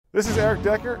This is Eric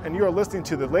Decker, and you are listening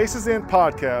to the Laces In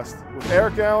podcast with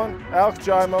Eric Allen, Alex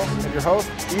Jaimo, and your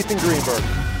host, Ethan Greenberg.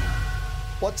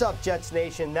 What's up, Jets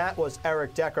Nation? That was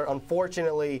Eric Decker.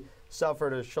 Unfortunately,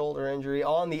 suffered a shoulder injury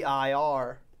on the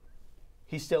IR.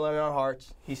 He's still in our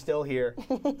hearts. He's still here.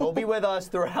 He'll be with us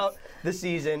throughout the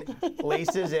season.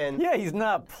 Laces In. Yeah, he's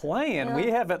not playing. Yeah. We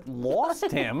haven't lost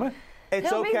him. It's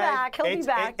He'll okay. Be back. He'll be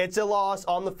back. It's a loss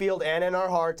on the field and in our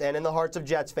hearts and in the hearts of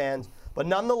Jets fans. But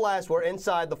nonetheless, we're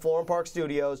inside the Florham Park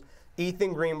studios.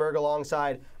 Ethan Greenberg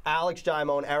alongside Alex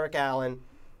Jaimo and Eric Allen.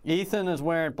 Ethan is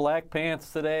wearing black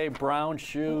pants today, brown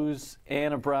shoes,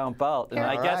 and a brown belt. And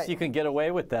I guess you can get away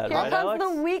with that, right, Alex? Here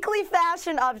comes the weekly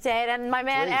fashion update. And my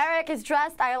man Eric is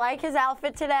dressed. I like his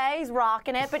outfit today. He's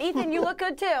rocking it. But Ethan, you look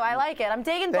good too. I like it. I'm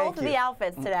digging both of the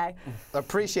outfits today.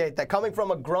 Appreciate that. Coming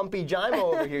from a grumpy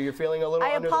Jaimo over here, you're feeling a little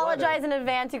under the weather. I apologize in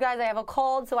advance, you guys. I have a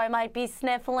cold, so I might be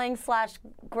sniffling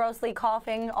 / grossly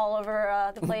coughing all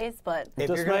over the place. But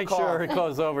just make sure it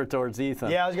goes over towards Ethan.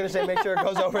 Yeah, I was going to say make sure it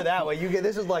goes over that way.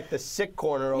 This is like the sick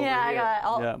corner over here. I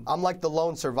got it. I'm like the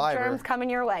lone survivor. Germs coming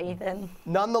your way, Ethan.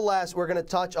 Nonetheless, we're going to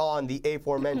touch on the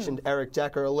aforementioned Eric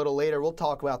Decker a little later. We'll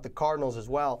talk about the Cardinals as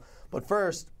well. But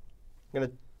first, I'm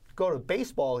going to go to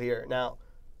baseball here. Now,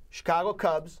 Chicago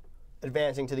Cubs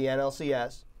advancing to the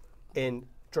NLCS in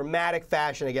dramatic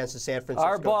fashion against the San Francisco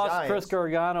Our boss, Giants. Chris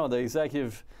Gargano, the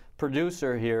executive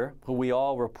producer here, who we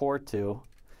all report to,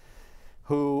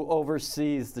 who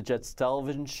oversees the Jets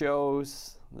television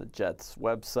shows, the Jets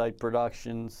website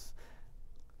productions,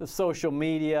 the social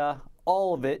media,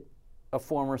 all of it, a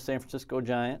former San Francisco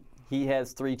Giant. He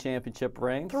has 3 championship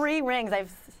rings. 3 rings.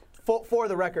 For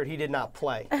the record, he did not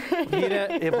play. He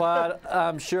didn't, but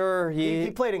I'm sure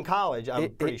he played in college,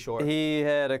 I'm pretty sure. He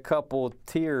had a couple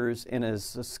tears in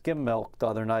his skim milk the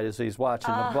other night as he's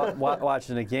watching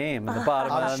watching the game in the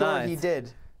bottom of the ninth. I'm sure he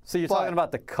did. So you're talking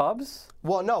about the Cubs?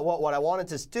 Well, no. What I wanted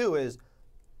to do is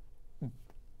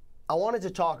I wanted to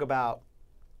talk about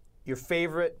your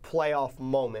favorite playoff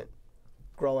moment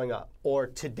growing up or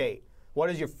to date. What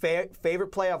is your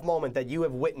favorite playoff moment that you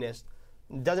have witnessed?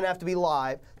 It doesn't have to be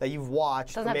live, that you've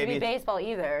watched. Doesn't have to be baseball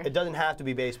either. It doesn't have to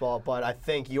be baseball, but I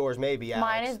think yours may be, Alex.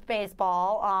 Mine is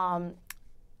baseball.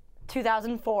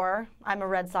 2004. I'm a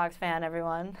Red Sox fan,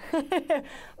 everyone.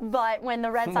 But when the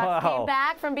Red Sox came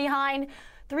back from behind,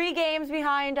 3 games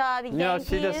behind the Yankees. You know,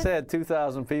 she just had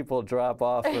 2,000 people drop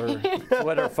off her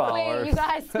Twitter followers. Wait, you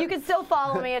guys, you can still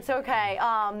follow me. It's okay.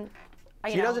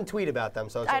 She doesn't tweet about them,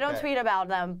 so it's okay. I don't tweet about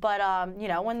them, but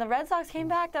when the Red Sox came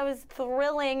back, that was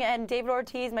thrilling. And David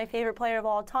Ortiz, my favorite player of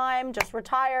all time, just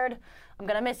retired. I'm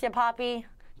gonna miss you, Poppy.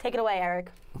 Take it away,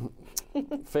 Eric.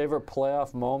 Favorite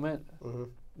playoff moment,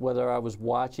 whether I was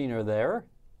watching or there?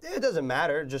 It doesn't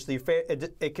matter. Just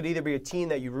it could either be a team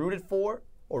that you rooted for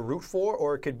or root for,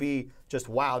 or it could be just,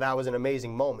 wow, that was an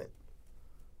amazing moment.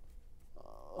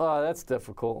 That's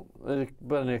difficult.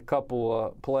 Been a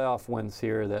couple playoff wins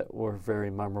here that were very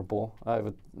memorable. I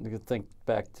would think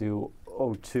back to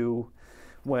 2002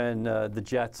 when the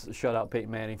Jets shut out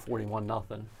Peyton Manning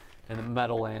 41-0, and the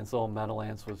Meadowlands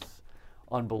was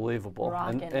unbelievable.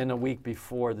 And a week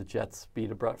before, the Jets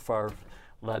beat a Brett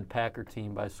Favre-led Packer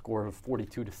team by a score of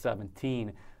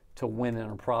 42-17 to win an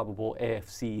improbable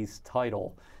AFC East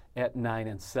title at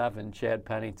 9-7. Chad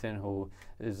Pennington, who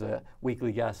is a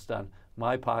weekly guest on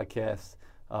my podcast,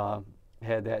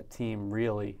 had that team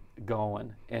really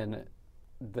going. And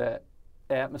the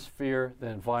atmosphere, the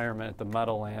environment at the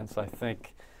Meadowlands, I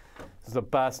think, is the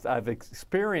best I've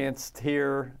experienced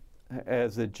here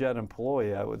as a Jet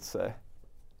employee, I would say.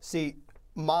 See,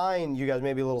 mine, you guys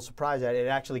may be a little surprised at it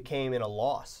actually came in a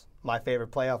loss. My favorite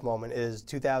playoff moment is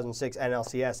 2006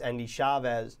 NLCS, Endy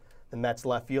Chavez, the Mets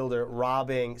left fielder,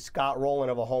 robbing Scott Rowland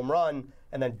of a home run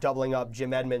and then doubling up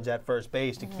Jim Edmonds at first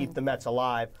base to keep the Mets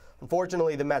alive.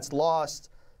 Unfortunately, the Mets lost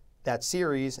that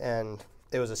series, and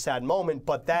it was a sad moment.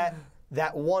 But that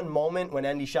one moment when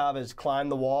Endy Chavez climbed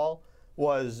the wall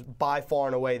was by far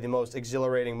and away the most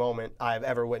exhilarating moment I've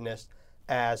ever witnessed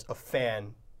as a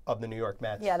fan of the New York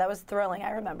Mets. Yeah, that was thrilling. I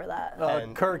remember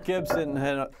that. Kirk Gibson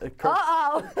had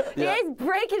He's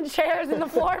breaking chairs in the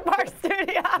Florham Park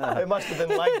studio. It must have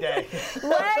been leg day.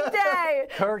 Leg day.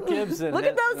 Kirk Gibson. Look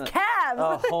at those calves.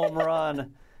 A home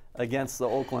run against the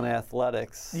Oakland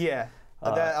Athletics. Yeah,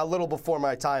 a little before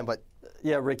my time, but.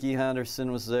 Yeah, Ricky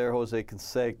Henderson was there, Jose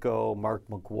Canseco, Mark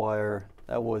McGwire.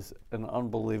 That was an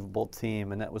unbelievable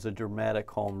team, and that was a dramatic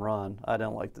home run. I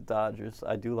didn't like the Dodgers.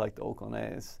 I do like the Oakland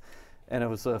A's. And it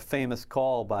was a famous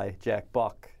call by Jack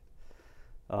Buck.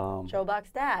 Joe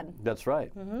Buck's dad. That's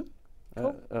right.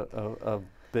 Cool. A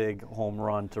big home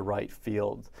run to right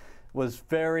field. Was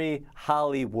very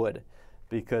Hollywood.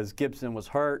 because Gibson was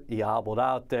hurt. He hobbled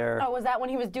out there. Oh, was that when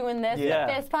he was doing this,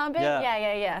 Yeah. fist pumping?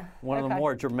 Yeah. One of the Okay.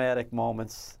 more dramatic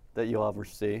moments that you'll ever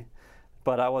see.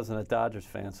 But I wasn't a Dodgers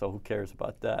fan, so who cares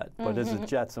about that? But as a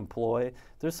Jets employee,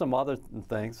 there's some other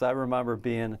things. I remember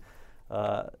being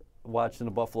watching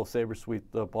the Buffalo Sabres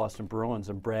sweep the Boston Bruins,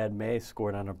 and Brad May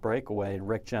scored on a breakaway, and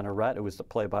Rick Jeanneret, who was the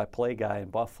play-by-play guy in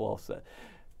Buffalo,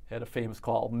 had a famous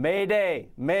call, Mayday,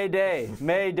 Mayday,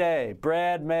 Mayday,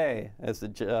 Brad May, as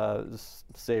the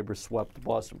Sabres swept the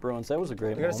Boston Bruins. That was a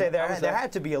great I'm going to moment. say there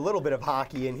had to be a little bit of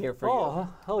hockey in here for you. Oh,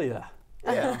 hell yeah.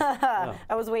 Yeah.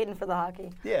 I was waiting for the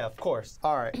hockey. Yeah, of course.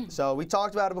 All right. So we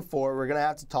talked about it before. We're going to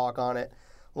have to talk on it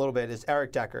a little bit. Is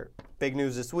Eric Decker. Big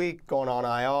news this week, going on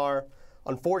IR.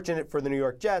 Unfortunate for the New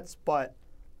York Jets, but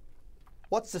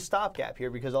what's the stopgap here?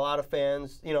 Because a lot of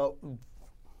fans,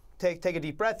 take a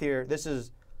deep breath here. This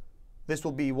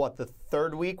will be, the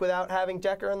third week without having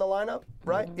Decker in the lineup,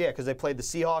 right? Yeah, because they played the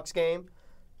Seahawks game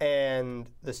and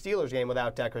the Steelers game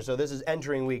without Decker. So this is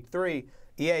entering week 3.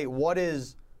 EA, what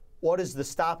is the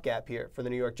stopgap here for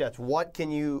the New York Jets? What can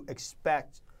you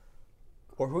expect,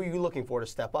 or who are you looking for to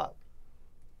step up?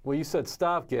 Well, you said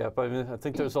stopgap. I mean, I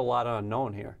think there's a lot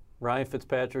unknown here. Ryan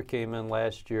Fitzpatrick came in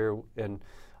last year and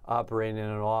operating in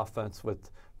an offense with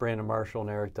Brandon Marshall and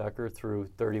Eric Decker threw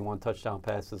 31 touchdown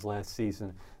passes last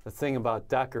season. The thing about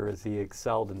Decker is he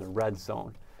excelled in the red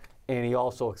zone, and he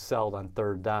also excelled on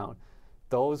third down.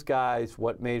 Those guys,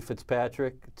 what made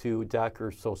Fitzpatrick to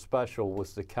Decker so special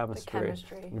was the chemistry.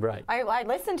 Right. I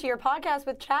listened to your podcast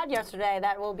with Chad yesterday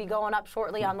that will be going up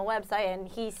shortly on the website, and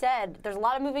he said there's a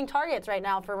lot of moving targets right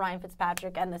now for Ryan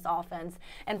Fitzpatrick and this offense.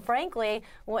 And frankly,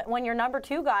 when your number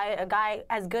 2 guy, a guy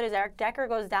as good as Eric Decker,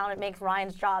 goes down, it makes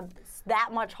Ryan's job that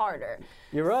much harder.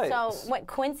 You're right. So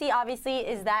Quincy obviously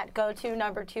is that go-to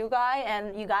number 2 guy,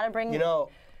 and you got to bring.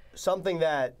 Something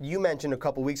that you mentioned a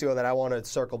couple weeks ago that I want to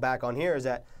circle back on here is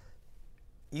that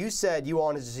you said you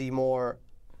wanted to see more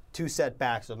 2-set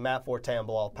backs of Matt Forte and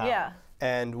Bilal Powell. Yeah.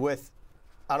 And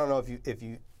I don't know if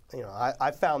you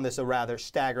I found this a rather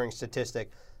staggering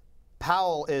statistic.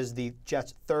 Powell is the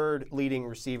Jets' 3rd leading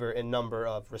receiver in number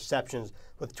of receptions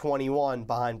with 21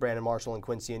 behind Brandon Marshall and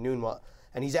Quincy Enunwa.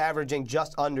 And he's averaging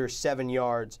just under 7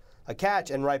 yards a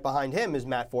catch, and right behind him is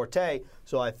Matt Forte.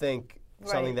 So I think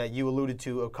something that you alluded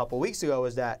to a couple weeks ago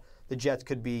is that the Jets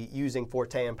could be using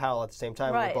Forte and Powell at the same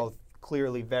time. Right. We're both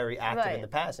clearly very active in the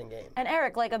passing game. And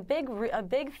Eric, a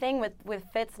big thing with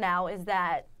Fitz now is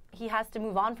that he has to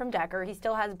move on from Decker. He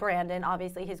still has Brandon,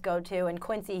 obviously his go-to, and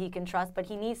Quincy he can trust, but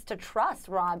he needs to trust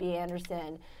Robbie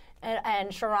Anderson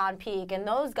and Sharon Peake and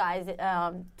those guys.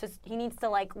 He needs to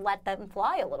let them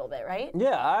fly a little bit, right?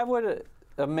 Yeah, I would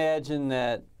imagine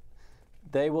that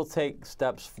they will take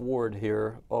steps forward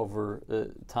here over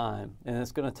time, and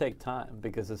it's going to take time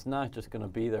because it's not just going to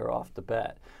be there off the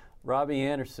bat. Robbie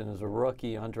Anderson is a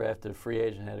rookie, undrafted free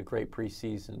agent, had a great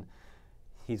preseason.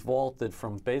 He's vaulted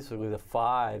from basically the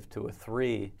 5 to a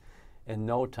 3 in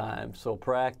no time, so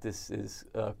practice is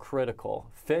critical.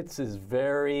 Fitz is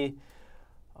very,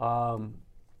 and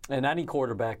any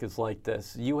quarterback is like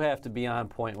this. You have to be on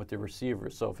point with the receiver.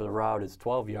 So if the route is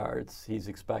 12 yards, he's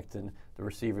expecting the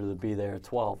receiver to be there at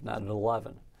 12, not at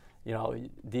 11.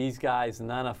 These guys in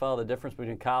the NFL, the difference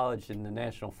between college and the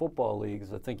National Football League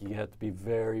is I think you have to be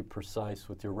very precise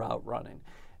with your route running.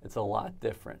 It's a lot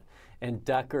different. And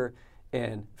Decker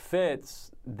and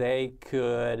Fitz, they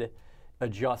could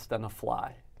adjust on the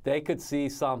fly. They could see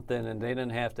something and they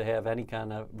didn't have to have any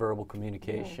kind of verbal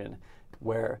communication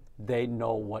where they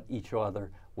know what each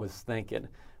other was thinking.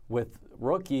 With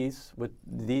rookies, with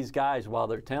these guys, while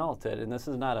they're talented, and this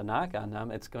is not a knock on them,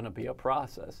 it's going to be a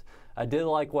process. I did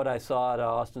like what I saw at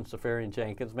Austin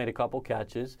Seferian-Jenkins, made a couple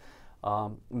catches.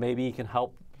 Maybe he can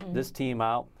help this team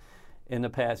out in the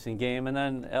passing game. And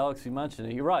then, Alex, you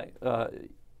mentioned it. You're right.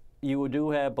 You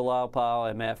do have Bilal Powell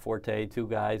and Matt Forte, 2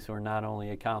 guys who are not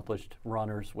only accomplished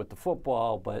runners with the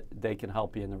football, but they can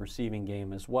help you in the receiving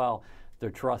game as well. They're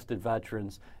trusted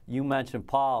veterans. You mentioned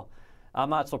Paul. I'm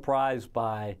not surprised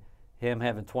by him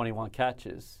having 21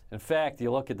 catches. In fact,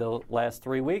 you look at the last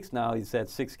 3 weeks now, he's had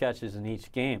 6 catches in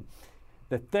each game.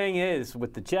 The thing is,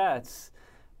 with the Jets,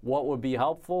 what would be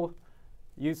helpful,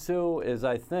 you two, is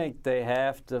I think they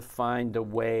have to find a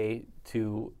way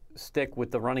to stick with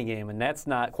the running game. And that's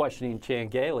not questioning Chan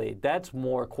Gailey. That's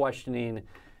more questioning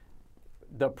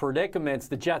the predicaments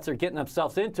the Jets are getting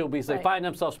themselves into because they find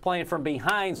themselves playing from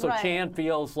behind, so Chan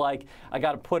feels like, I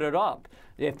got to put it up.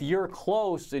 If you're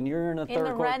close and you're in the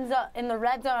third quarter. In the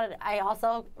red zone,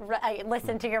 I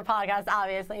listened to your podcast,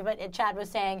 obviously, but Chad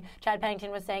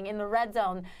Pennington was saying, in the red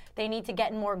zone, they need to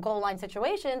get in more goal line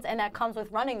situations, and that comes with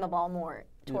running the ball more.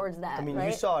 towards that. I mean, right?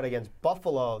 you saw it against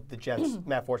Buffalo. The Jets,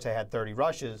 Matt Forte had 30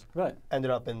 rushes. Right.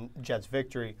 Ended up in Jets'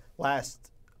 victory.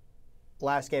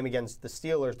 Last game against the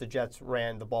Steelers, the Jets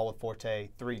ran the ball with Forte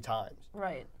 3 times.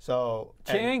 Right. So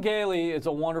Chan Gailey is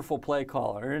a wonderful play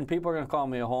caller, and people are going to call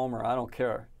me a homer. I don't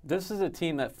care. This is a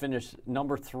team that finished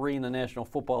number 3 in the National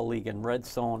Football League in red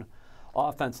zone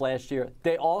offense last year.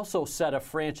 They also set a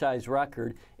franchise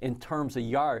record in terms of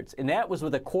yards, and that was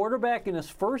with a quarterback in his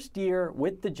first year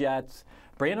with the Jets,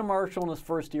 Brandon Marshall in his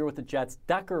first year with the Jets,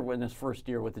 Decker in his first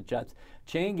year with the Jets.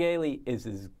 Chan Gailey is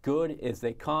as good as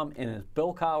they come, and as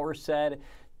Bill Cowher said,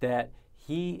 that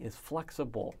he is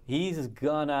flexible. He's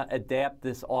gonna adapt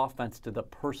this offense to the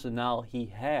personnel he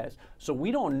has. So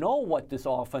we don't know what this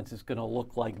offense is gonna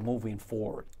look like moving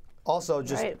forward. also,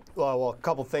 just Right. well, a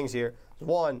couple things here.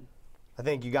 One, I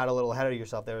think you got a little ahead of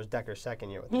yourself. There was Decker's second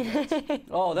year with the Jets.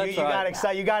 Oh, that's you right. got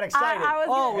excited. You got excited. I was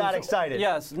you gonna- got excited.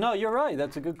 Yes, no, you're right.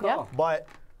 That's a good call. But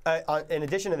in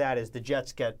addition to that, is the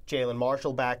Jets get Jalen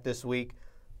Marshall back this week,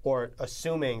 or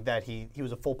assuming that he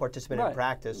was a full participant in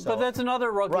practice. So, But that's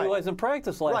another rookie Right. who hasn't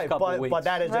practiced last couple of weeks. but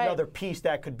that is Right. another piece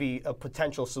that could be a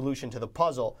potential solution to the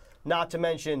puzzle. Not to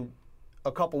mention,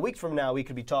 a couple weeks from now, we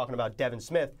could be talking about Devin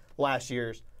Smith, last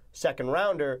year's second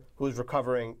rounder, who's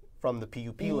recovering from the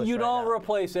PUP list. You right don't now.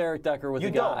 replace Eric Decker with You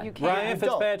a don't. guy. You can't. Ryan You don't.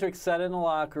 Fitzpatrick said in the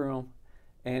locker room,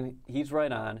 and he's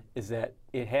right on, is that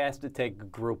it has to take a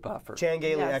group effort. Chan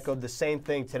Gailey Yes. echoed the same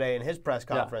thing today in his press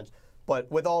conference. But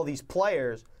with all these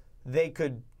players,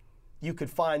 you could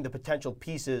find the potential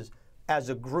pieces as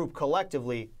a group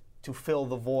collectively to fill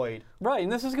the void. Right,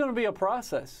 and this is going to be a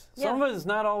process. Some Yeah. of it is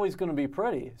not always going to be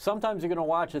pretty. Sometimes you're going to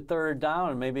watch a third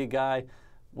down, and maybe a guy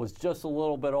was just a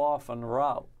little bit off on the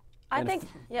route. I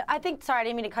think, sorry, I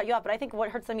didn't mean to cut you off, but I think what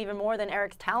hurts them even more than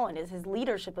Eric's talent is his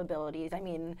leadership abilities. I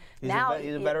mean, He's now.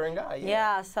 he's a veteran guy.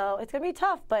 Yeah, so it's going to be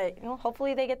tough, but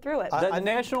hopefully they get through it. The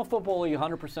National Football League,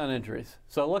 100% injuries.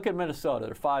 So look at Minnesota;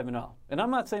 they're 5-0. And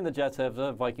I'm not saying the Jets have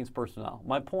the Vikings personnel.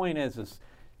 My point is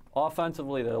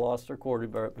offensively, they lost their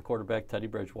quarterback Teddy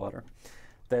Bridgewater.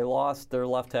 They lost their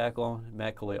left tackle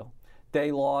Matt Khalil.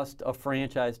 They lost a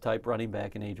franchise-type running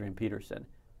back in Adrian Peterson,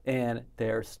 and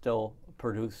they're still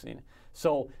producing.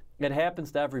 So it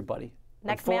happens to everybody.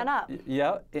 Next man up.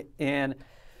 Yeah, and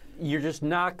you're just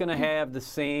not going to have the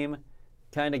same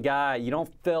kind of guy. You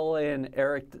don't fill in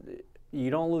Eric.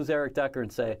 You don't lose Eric Decker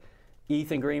and say,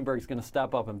 Ethan Greenberg's going to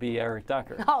step up and be Eric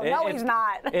Decker. Oh, no, he's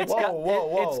not. It's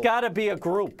got to be a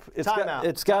group. It's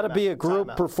got to be a group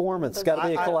performance. It's got to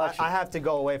be a collection. I have to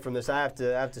go away from this. I have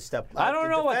to step. I don't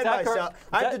know what Decker.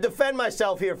 I have to defend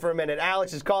myself here for a minute.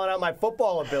 Alex is calling out my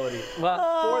football ability. Well,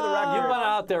 for the record, you've been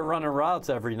out there running routes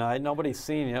every night. Nobody's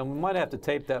seen you. We might have to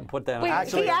tape that and put that on.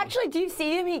 Wait, do you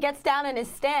see him? He gets down in his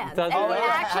stance. Does he? And he Oh,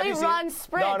 yeah. actually runs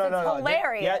sprints. No. It's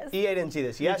hilarious. EA didn't see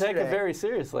this. You take Yesterday, it very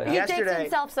seriously. He takes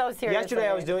himself so seriously. Yesterday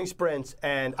I was doing sprints,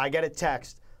 and I get a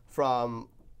text from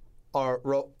our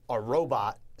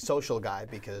robot social guy,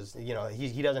 because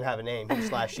he doesn't have a name.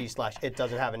 He/she/it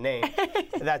doesn't have a name.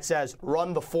 That says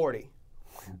run the 40,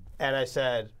 and I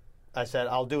said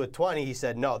I'll do a 20. He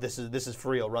said no, this is for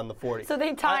real. Run the 40. So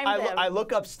they timed him. I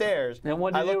look upstairs. And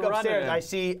what did you run it in? I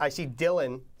see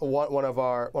Dylan, one of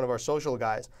our social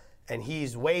guys, and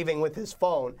he's waving with his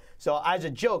phone. So as a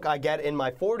joke, I get in my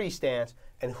 40 stance,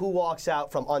 and who walks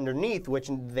out from underneath, which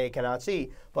they cannot see,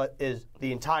 but is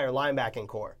the entire linebacking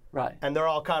core. Right. And they're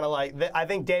all kind of like, I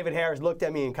think David Harris looked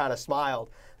at me and kind of smiled.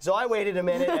 So I waited a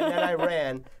minute, and then I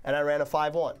ran a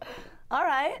 5-1. All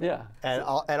right. Yeah. And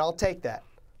I'll take that.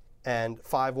 And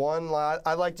 5-1,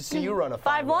 I'd like to see you run a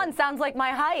 5-1. 5'1" sounds like my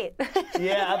height.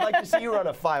 Yeah, I'd like to see you run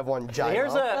a 5-1 giant.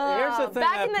 Here's the thing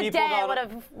Back that in the people day, I don't- would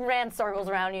have ran circles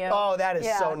around you. Oh, that is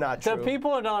so not The true.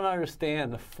 people who don't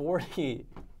understand, the 40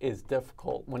 is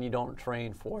difficult when you don't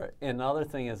train for it. And the other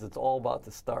thing is, it's all about the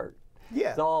start.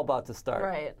 Yeah. It's all about the start.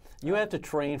 Right. You have to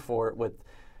train for it with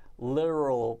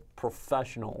literal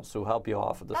professionals who help you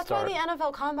off at the That's start. why the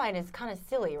NFL Combine is kind of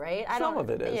silly, right? Some of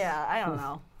it is. Yeah, I don't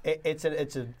know. It's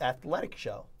an athletic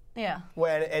show. Yeah.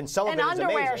 And some of An it is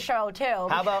underwear amazing. show, too.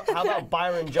 How about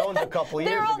Byron Jones a couple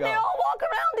years ago? They all walk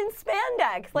around in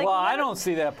spandex. Like, Well, I don't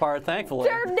see that part, thankfully.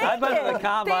 They're I've been to the naked.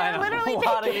 combine They're literally a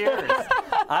lot of naked. years.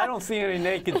 I don't see any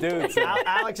naked dudes.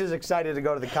 Alex is excited to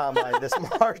go to the combine this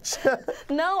March.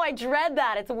 No, I dread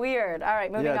that. It's weird. All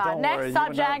right, moving Yeah, on. don't Next worry.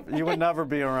 subject. You would never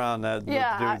be around that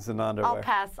Yeah, dudes in underwear.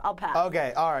 I'll pass.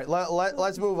 Okay, all right.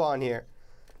 Let's move on here.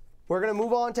 We're going to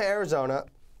move on to Arizona.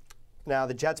 Now,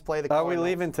 the Jets play the Are Cardinals. we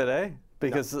leaving today?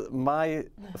 Because my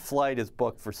flight is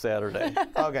booked for Saturday.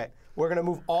 Okay, we're going to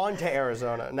move on to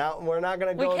Arizona. Now, we're not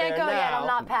going to We go can't there go now. yet. I'm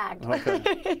not packed.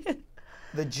 Okay.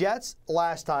 The Jets,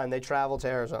 last time they traveled to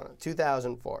Arizona,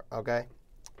 2004, okay?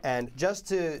 And just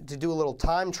to do a little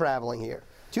time traveling here,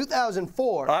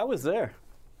 2004. I was there.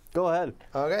 Go ahead.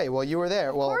 Okay, well, you were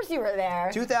there. Well, Of course you were there.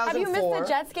 2004. Have you missed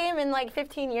the Jets game in like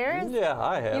 15 years? Yeah,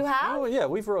 I have. You have? Oh, yeah,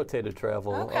 we've rotated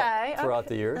travel throughout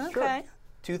the years. Okay. Sure.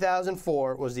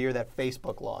 2004 was the year that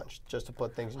Facebook launched, just to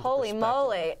put things into Holy perspective.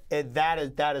 moly. That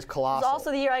is It colossal. was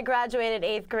also the year I graduated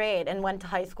 8th grade and went to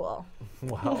high school.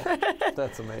 Wow,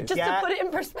 that's amazing. Just to put it in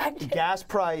perspective. Gas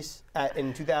price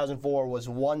in 2004 was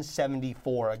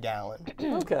 $1.74 a gallon.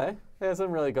 Okay, it hasn't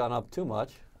really gone up too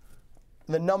much.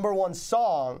 The number one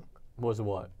song Was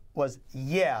what? was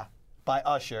 "Yeah" by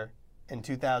Usher in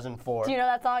 2004. Do you know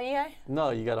that song, EA?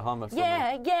 No, you got to hum it for me.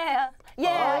 Yeah. Oh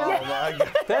Yeah. my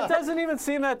God. That doesn't even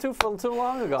seem that too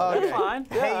long ago. Okay. That's fine.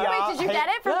 Hey, Yeah. Ya, Wait, did you get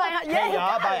it from my? Hey Ya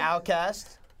you by got it.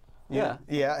 Outkast. Yeah.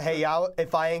 Yeah. Hey Ya,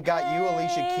 If I Ain't Got You,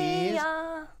 Alicia Hey, Keys.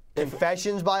 ya.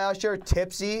 Confessions by Usher.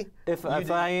 Tipsy. If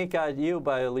I Ain't Got You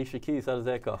by Alicia Keys, how does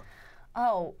that go?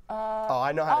 Oh,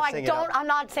 I know how to sing it. I'm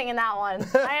not singing that one.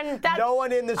 No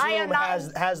one in this I am room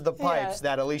not- has the pipes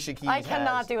Yeah. that Alicia Keys I has.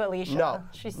 cannot do Alicia. No.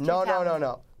 She's too no.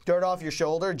 talented. Dirt Off Your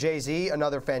Shoulder, Jay-Z,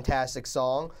 another fantastic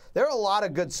song. There are a lot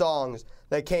of good songs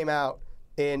that came out.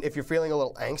 And if you're feeling a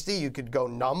little angsty, you could go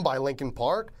Numb by Linkin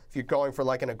Park. If you're going for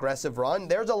like an aggressive run,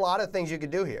 there's a lot of things you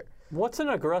could do here. What's an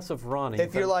aggressive run?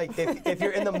 If you're like, if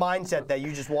you're in the mindset that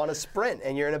you just want to sprint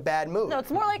and you're in a bad mood. No, it's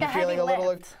more like you're a feeling heavy a little,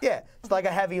 lift. Yeah, it's like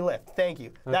a heavy lift. Thank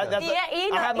you. That's Yeah,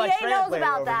 I have my EA knows translator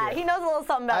about over that. here. He knows a little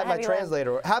something I about have my heavy lift.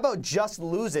 translator. How about Just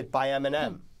Lose It by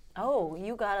Eminem? Oh,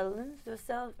 you gotta lose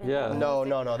yourself. Yeah. No,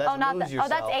 that's Oh, not Lose that.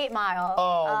 Yourself. Oh, that's 8 Mile.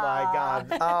 Oh my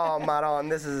God. Oh, Maron,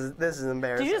 this is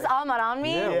embarrassing. Did you just almond on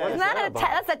me? Yeah, what Isn't is that that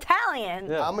about? that's Italian?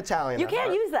 Yeah. I'm Italian. You at can't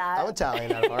heart. use that. I'm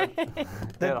Italian at heart. Yeah,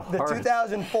 The hard.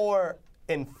 2004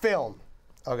 in film.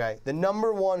 Okay, the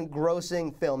number one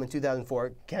grossing film in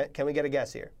 2004. Can we get a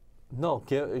guess here? No,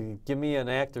 give me an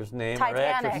actor's name or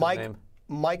Titanic. actress name.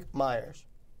 Mike Myers.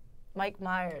 Mike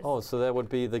Myers. Oh, so that would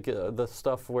be the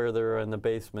stuff where they're in the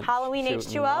basement. Halloween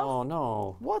shooting. H2O? Oh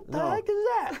no. What the No. heck is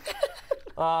that?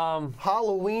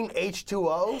 Halloween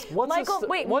H2O. What's Michael, the st-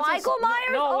 wait, what's the Michael st- Myers?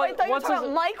 No, Oh, I what- thought you were what's talking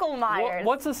the- about Michael Myers.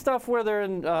 What's the stuff where they're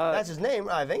in? That's his name.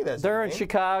 I think that's. They're in his name.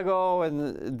 Chicago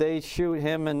and they shoot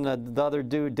him and the other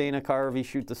dude, Dana Carvey,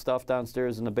 shoot the stuff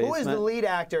downstairs in the Who basement. is the lead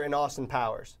actor in Austin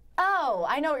Powers? Oh,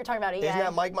 I know what you're talking about. Isn't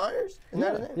that Mike Myers? Isn't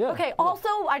that his name? Yeah. Okay, also,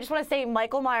 I just want to say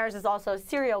Michael Myers is also a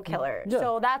serial killer. Yeah.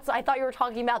 So I thought you were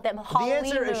talking about them The Halloween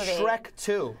answer movie. is Shrek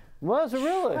 2. Was it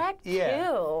really? Shrek 2.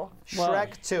 Yeah.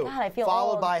 Shrek 2. God, I feel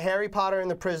followed old. by Harry Potter and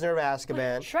the Prisoner of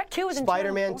Azkaban. Shrek 2 is in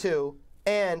Spider-Man 2004. 2.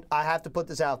 And I have to put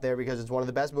this out there because it's one of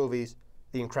the best movies,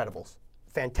 The Incredibles.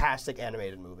 Fantastic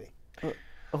animated movie.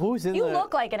 Who's in You the?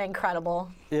 look like an Incredible.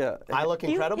 Yeah. I look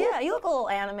incredible? Yeah, you look a little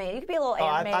animated. You could be a little Oh,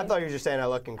 animated. I thought you were just saying I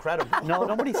look incredible. No,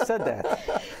 nobody said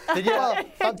that. Did you? Well,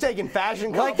 I'm taking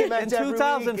fashion Like in compliments every week.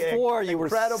 2004, you were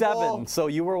Incredible. 7, so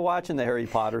you were watching the Harry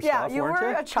Potter yeah, stuff, you weren't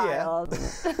were you? a child.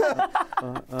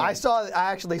 I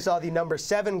actually saw the number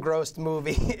 7 grossed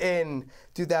movie in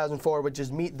 2004, which is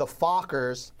Meet the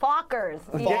Fockers. Fockers.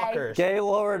 EA. Fockers.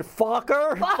 Gaylord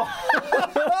Fokker.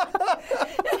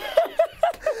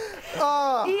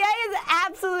 Oh, EA is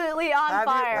absolutely on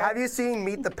fire. have you seen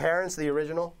Meet the Parents, the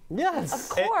original? Yes.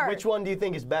 course. Which one do you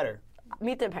think is better?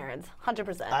 Meet the Parents,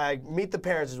 100%. Meet the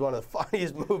Parents is one of the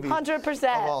funniest movies 100%.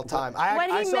 of all time.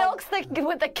 When I he saw, milks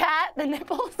with the cat, the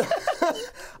nipples.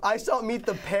 I saw Meet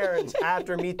the Parents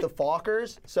after Meet the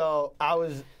Fockers, so I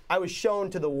was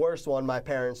shown to the worst one, my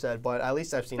parents said, but at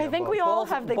least I've seen I them think both. we all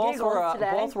have the both giggles were,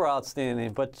 today. Both were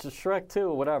outstanding, but Shrek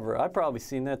 2, whatever. I've probably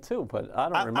seen that too, but I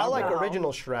don't remember. I like it.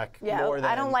 original Shrek Yeah, more than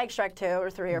I don't like Shrek 2 or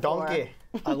 3 or 4. Donkey.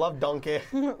 I love Donkey.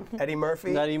 Eddie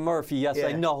Murphy. Eddie Murphy, yes, I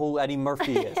Yeah. know who Eddie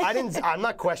Murphy is. I'm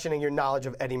not questioning your knowledge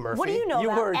of Eddie Murphy. What do you know You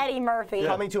about heard- Eddie Murphy?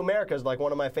 Coming to America is like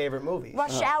one of my favorite movies.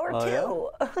 Rush Hour 2.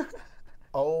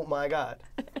 Oh my God.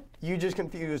 You just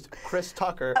confused Chris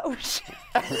Tucker. Oh, shit.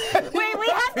 Wait, we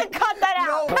have to cut that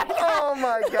out. Oh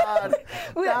my God.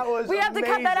 That was We have to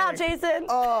cut that out, amazing. Jason.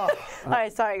 Oh, All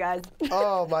right, sorry, guys.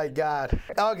 oh my God.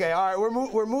 Okay, all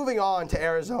right. We're moving on to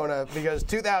Arizona because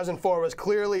 2004 was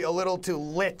clearly a little too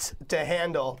lit to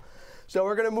handle. So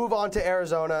we're going to move on to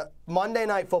Arizona. Monday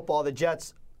Night Football, the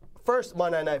Jets' first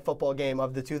Monday Night Football game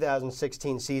of the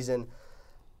 2016 season,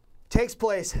 takes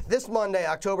place this Monday,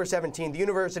 October 17th,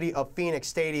 University of Phoenix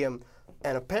Stadium.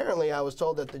 And apparently I was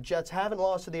told that the Jets haven't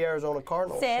lost to the Arizona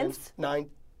Cardinals Since? 19...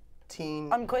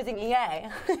 I'm quizzing EA.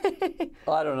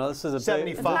 I don't know. This is a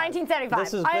 75. big. 1975.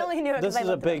 This is I bi- only knew it This because I is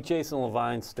a looked it big up. Jason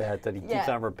Levine stat that he keeps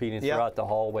Yeah. on repeating Yep. throughout the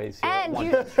hallways here. And at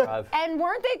you- 1 Drive. And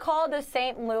weren't they called the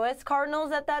St. Louis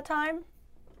Cardinals at that time?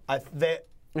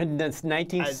 In the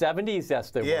 1970s,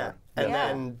 yes, they Yeah, were. and Yeah.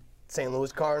 then St.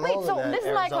 Louis Cardinals. Wait, so and then this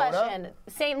is my Arizona. question.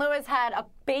 St. Louis had a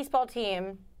baseball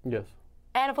team Yes.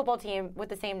 and a football team with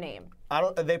the same name.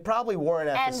 They probably weren't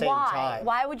at And the same why? time.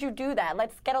 Why would you do that?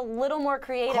 Let's get a little more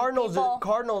creative. Cardinals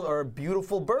people. are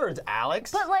beautiful birds,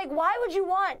 Alex. But like, why would you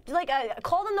want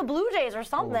call them the Blue Jays or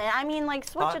something? I mean, like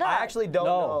switch it up. I actually don't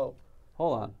know.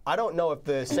 Hold on. I don't know if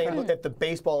if the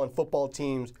baseball and football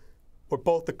teams were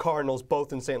both the Cardinals,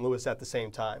 both in St. Louis at the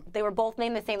same time. They were both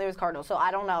named the St. Louis Cardinals, so I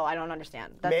don't know. I don't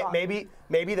understand. That's all.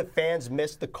 Maybe the fans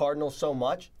missed the Cardinals so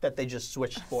much that they just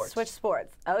switched sports. Switch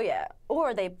sports. Oh yeah.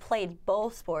 Or they played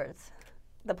both sports.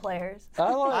 The players.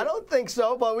 I don't think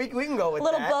so, but we can go with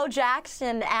Little that. Bo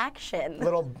Jackson action.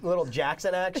 Little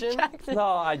Jackson action. No,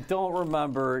 I don't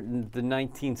remember the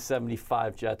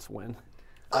 1975 Jets win.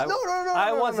 No,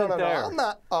 I wasn't no, there. I'm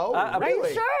not. Oh, Are you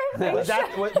really? Sure? Are you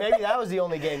sure? Maybe that was the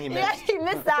only game he Yeah, missed. he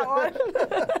missed that one.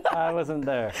 I wasn't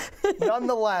there.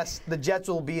 Nonetheless, the Jets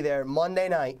will be there Monday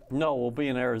night. No, we'll be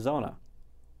in Arizona.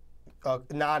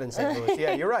 Not in St. Louis.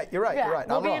 Yeah, you're right. Yeah, I'm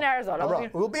we'll be wrong. in Arizona. I'm We'll wrong.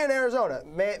 be- We'll be in Arizona,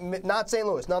 not St.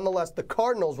 Louis. Nonetheless, the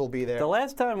Cardinals will be there. The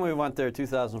last time we went there,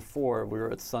 2004, we were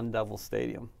at Sun Devil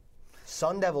Stadium.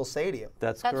 Sun Devil Stadium.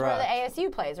 That's That's correct. where the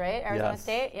ASU plays, right? Arizona Yes.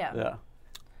 State? Yeah. Yeah.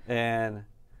 And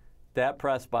that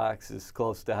press box is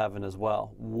close to heaven as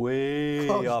well. Way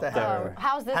Close up to there. heaven.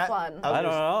 How's this one? I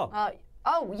don't know.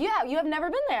 Oh, yeah, you have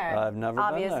never been there. I've never been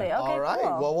Obviously. there. Okay, All right.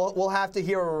 cool. Well, we'll have to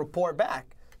hear a report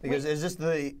back because is this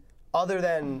the other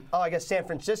than I guess San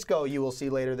Francisco you will see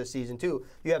later this season too.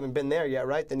 You haven't been there yet,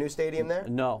 right? The new stadium there.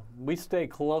 No, we stayed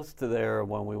close to there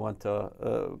when we went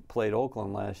to played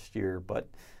Oakland last year, but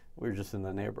we were just in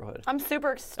the neighborhood. I'm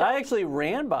super stoked. I actually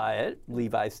ran by it,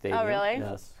 Levi Stadium. Oh, really?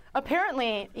 Yes.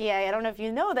 Apparently, I don't know if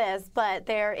you know this, but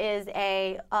there is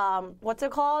a, what's it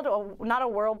called? Not a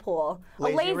whirlpool.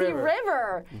 Lazy a lazy river.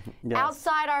 river Yes.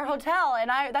 outside our hotel. And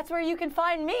that's where you can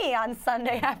find me on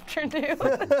Sunday afternoon.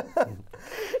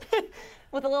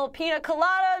 With a little pina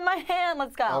colada in my hand.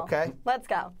 Let's go. Okay. Let's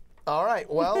go. All right.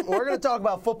 Well, we're going to talk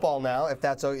about football now, if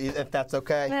that's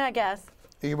okay. Yeah, I guess.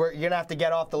 You're going to have to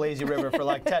get off the lazy river for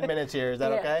like 10 minutes here. Is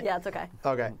that okay? Yeah, it's okay.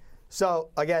 Okay. So,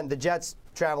 again, the Jets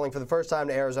traveling for the first time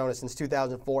to Arizona since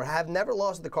 2004 have never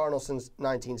lost to the Cardinals since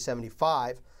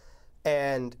 1975.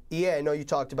 And, I know you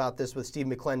talked about this with Steve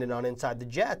McClendon on Inside the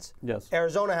Jets. Yes.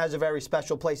 Arizona has a very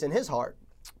special place in his heart.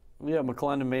 Yeah,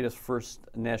 McClendon made his first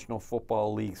National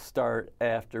Football League start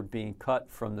after being cut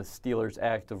from the Steelers'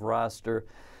 active roster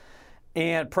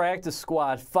and practice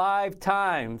squad 5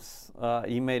 times.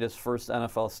 He made his first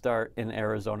NFL start in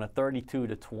Arizona,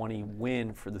 32-20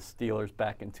 win for the Steelers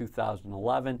back in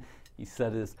 2011. He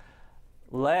said his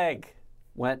leg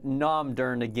went numb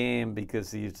during the game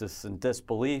because he's just in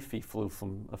disbelief. He flew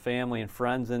from a family and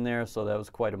friends in there, so that was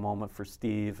quite a moment for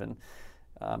Steve, and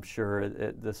I'm sure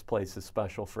this place is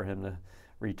special for him to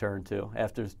return to.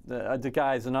 After the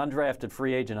guy's an undrafted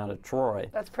free agent out of Troy.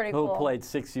 That's pretty who cool. played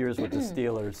 6 years with the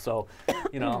Steelers, so,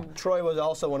 you know. Troy was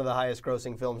also one of the highest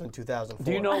grossing films in 2004.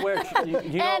 Do you know where? You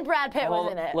know, And Brad Pitt was well,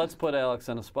 in it. Let's put Alex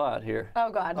on the spot here. Oh,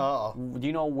 God. Uh-oh. Do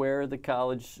you know where the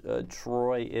college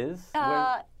Troy is?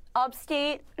 Where-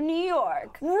 Upstate New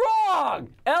York. Wrong!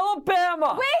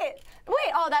 Alabama! Wait.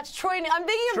 Oh, that's Troy. I'm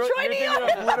thinking of Troy, New You're York.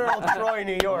 thinking of literal Troy,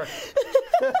 New York.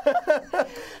 All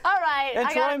right. And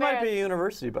I Troy got might embarrassed. be a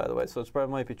university, by the way, so it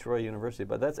probably might be Troy University,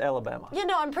 but that's Alabama. You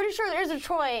know, I'm pretty sure there's a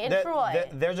Troy in There- Troy.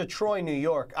 there's a Troy, New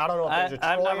York. I don't know if there's a Troy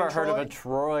I've never in heard of Troy, a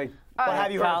Troy. But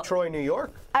have you heard of Troy, New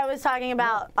York? I was talking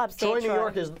about upstate Troy, New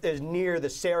York is near the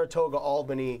Saratoga,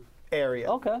 Albany area.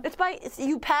 Okay,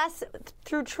 you pass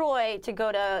through Troy to go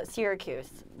to Syracuse.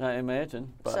 I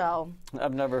imagine. But So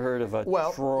I've never heard of a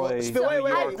Well, Troy. wait, New wait, York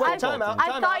wait, football time out.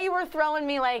 team. I thought you were throwing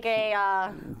me like a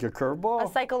Your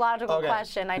curveball? psychological Okay.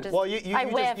 question. I just Well, I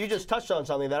whiffed. you just touched on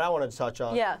something that I wanted to touch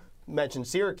on. Yeah. Mentioned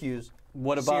Syracuse.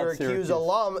 What about Syracuse?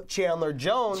 alum Chandler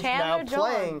Jones now Chandler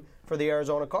playing for the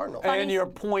Arizona Cardinals. And your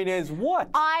point is what?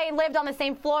 I lived on the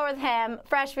same floor with him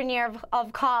freshman year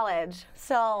of college,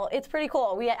 so it's pretty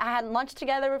cool. I had lunch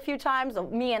together a few times,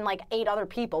 me and like 8 other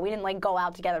people. We didn't like go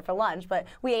out together for lunch, but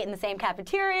we ate in the same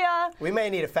cafeteria. We may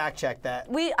need to fact check that.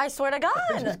 I swear to God,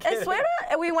 I swear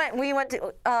to. We went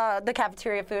to the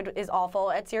cafeteria food is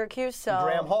awful at Syracuse, so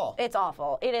Graham Hall. It's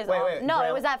awful. It is. Wait, no,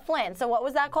 Graham- it was at Flint. So what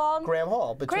was that called? Graham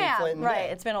Hall between Graham, Flint and right? Bay.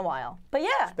 It's been a while, but yeah.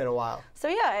 It's been a while. So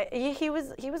yeah, he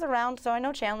was around, so I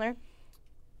know Chandler.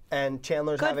 And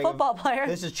Chandler's Good having football player.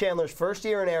 This is Chandler's first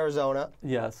year in Arizona.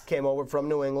 Yes, Came over from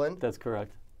New England. that's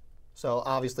correct. So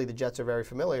obviously the Jets are very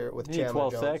familiar with He had Chandler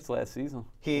 12 Jones. sacks last season.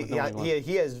 He with New England.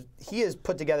 has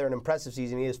put together an impressive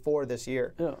season. He has 4 this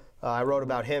year. Yeah. I wrote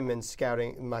about him in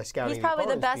my scouting. He's probably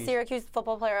the opponents best piece. Syracuse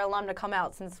football player alum to come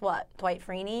out since what? Dwight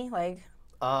Freeney, like.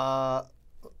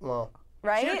 Well,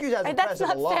 right? Syracuse has And that's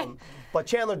impressive not fair. alum, but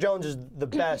Chandler Jones is the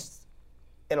best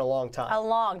in a long time, A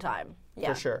long time.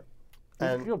 Yeah. for sure. He's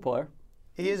a And good player.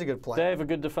 he is a good player. They have a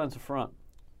good defensive front.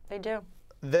 They do.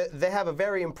 They have a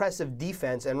very impressive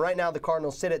defense, and right now the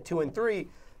Cardinals sit at 2-3,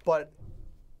 but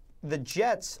the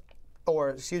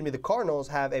the Cardinals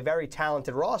have a very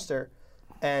talented roster,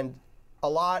 and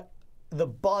the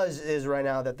buzz is right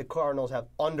now that the Cardinals have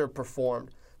underperformed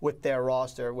with their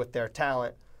roster, with their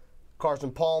talent.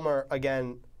 Carson Palmer,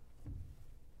 again,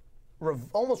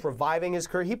 almost reviving his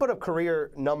career. He put up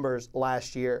career numbers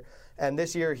last year, and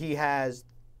this year he had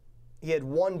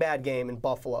one bad game in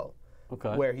Buffalo,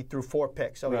 where he threw 4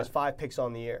 picks. So he has 5 picks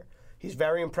on the year. He's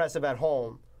very impressive at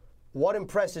home. What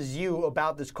impresses you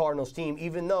about this Cardinals team,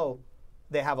 even though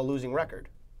they have a losing record?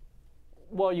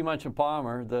 Well, you mentioned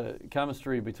Palmer. The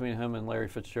chemistry between him and Larry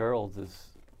Fitzgerald is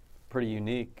pretty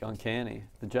unique, uncanny.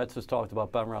 The Jets just talked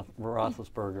about Ben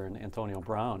Roethlisberger and Antonio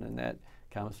Brown, and that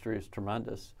chemistry is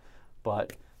tremendous.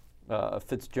 But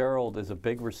Fitzgerald is a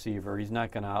big receiver. He's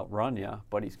not going to outrun you,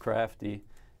 but he's crafty,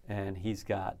 and he's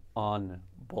got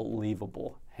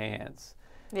unbelievable hands.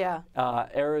 Yeah.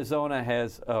 Arizona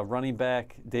has running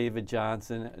back David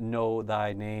Johnson, know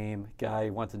thy name guy.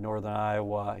 Went to Northern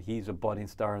Iowa. He's a budding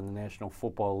star in the National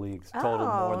Football League. Total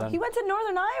more than he went to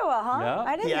Northern Iowa, huh? Yeah.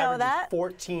 I didn't He know averages that.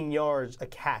 14 yards a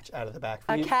catch out of the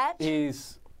backfield. A catch?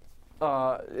 He's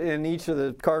in each of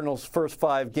the Cardinals' first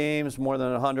 5 games, more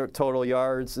than 100 total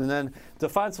yards. And then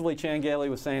defensively, Chan Gailey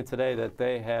was saying today that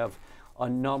they have a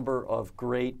number of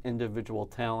great individual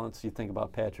talents. You think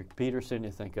about Patrick Peterson,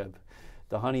 you think of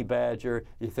the Honey Badger,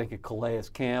 you think of Calais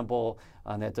Campbell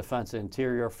on that defensive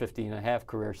interior, 50.5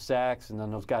 career sacks, and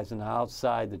then those guys on the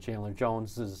outside, the Chandler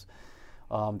Joneses,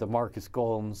 the Marcus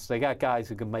Goldens. They got guys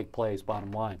who can make plays,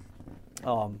 bottom line.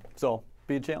 So,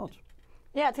 be a challenge.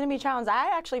 Yeah, it's going to be a challenge. I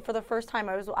actually, for the first time,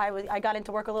 I got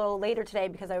into work a little later today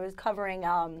because I was covering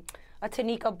a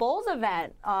Tanika Bowles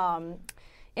event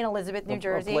in Elizabeth, New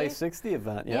Jersey. A Play 60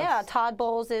 event, yes. Yeah, Todd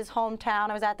Bowles' hometown.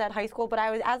 I was at that high school, but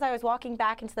as I was walking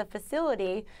back into the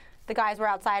facility, the guys were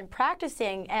outside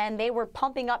practicing, and they were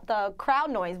pumping up the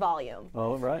crowd noise volume.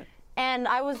 Oh, right. And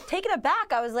I was taken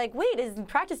aback. I was like, wait, is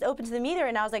practice open to the meter?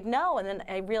 And I was like, no. And then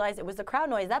I realized it was the crowd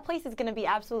noise. That place is going to be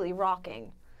absolutely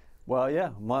rocking. Well, yeah,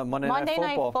 Monday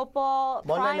Night Football.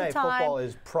 Monday Night time. Football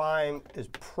is prime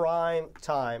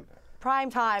time.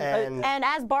 Prime time. And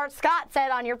as Bart Scott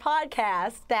said on your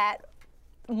podcast, that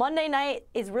Monday night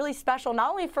is really special,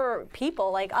 not only for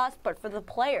people like us, but for the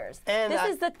players. And this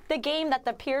is the game that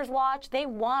the peers watch. They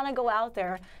want to go out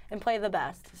there and play the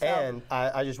best. So. And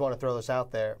I just want to throw this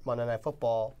out there. Monday Night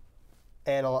Football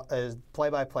is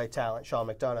play-by-play talent, Sean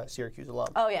McDonough, Syracuse alum.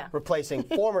 Oh, yeah. Replacing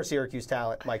former Syracuse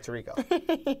talent, Mike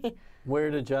Tirico.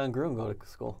 Where did John Gruen go to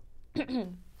school?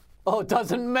 Oh, it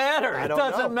doesn't matter. I It don't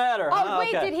doesn't know. matter. Oh,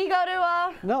 wait, okay. did he go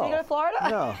to No. Did he go to Florida?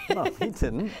 No, he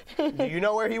didn't. Do you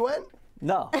know where he went?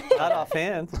 No, not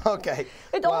offhand. Okay.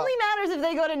 It Well, only matters if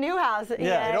they go to Newhouse.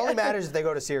 Yeah, It only matters if they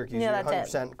go to Syracuse. Yeah, You're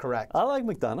that's 100% correct. I like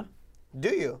McDonough. Do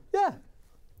you? Yeah.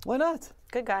 Why not?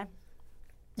 Good guy.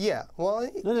 Yeah. Well,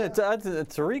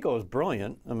 Tirico is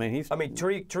brilliant. I mean, he's.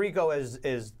 Tirico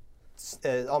is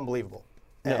unbelievable.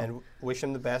 Yeah. And wish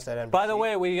him the best at NBC. By the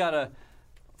way, we got a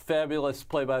fabulous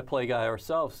play-by-play guy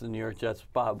ourselves, the New York Jets,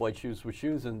 Bob White Shoes with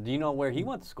Shoes. And do you know where he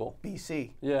went to school?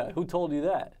 BC. Yeah. Who told you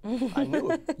that? I knew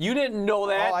it. You didn't know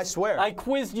that. Oh, I swear. I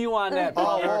quizzed you on that,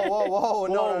 Oh, brother. whoa.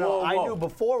 No. Whoa. I knew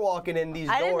before walking in these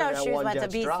doors I didn't know that Shoes one went to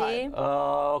Jets BC. drive.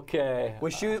 Okay.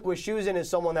 With Shuzen is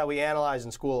someone that we analyze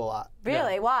in school a lot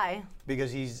Really? Why?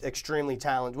 because he's extremely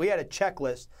talented. We had a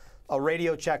checklist, a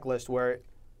radio checklist where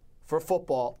for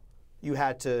football you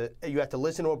had to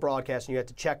listen to a broadcast and you had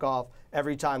to check off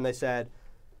every time they said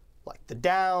like the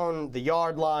down, the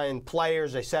yard line,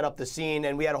 players, they set up the scene,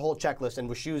 and we had a whole checklist, and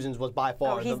Wischusen's was by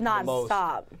far He's the most.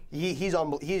 nonstop.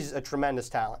 He's a tremendous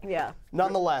talent. Yeah.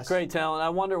 Nonetheless, Great talent. I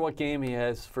wonder what game he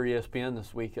has for ESPN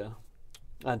this weekend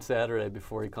on Saturday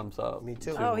before he comes up. Me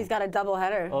too. Oh, he's got a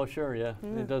doubleheader. Oh, sure, yeah.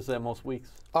 He does that most weeks.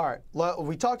 All right,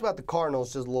 we talked about the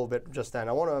Cardinals just a little bit just then.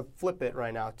 I want to flip it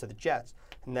right now to the Jets,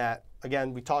 and that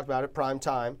again we talked about it prime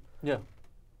time. Yeah.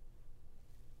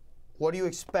 What do you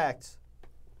expect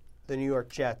the New York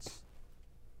Jets?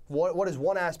 What is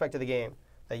one aspect of the game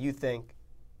that you think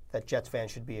that Jets fans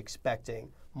should be expecting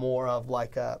more of?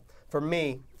 Like, for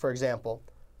me, for example,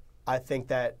 I think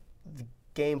that the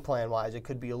game plan wise, it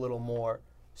could be a little more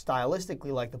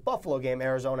stylistically like the Buffalo game.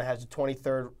 Arizona has the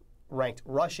 23rd ranked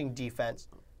rushing defense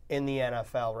in the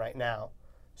NFL right now.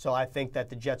 So I think that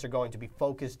the Jets are going to be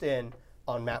focused in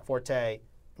on Matt Forte,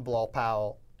 Bilal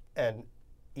Powell, and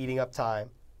eating up time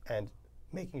and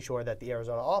making sure that the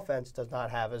Arizona offense does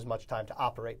not have as much time to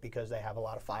operate because they have a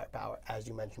lot of firepower, as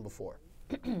you mentioned before.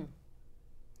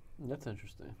 That's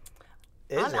interesting.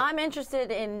 I'm interested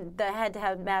in the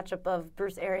head-to-head matchup of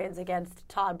Bruce Arians against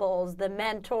Todd Bowles, the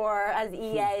mentor, as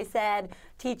EA said,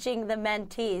 teaching the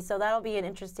mentee. So that'll be an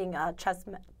interesting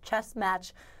chess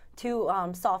match. Two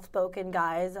soft-spoken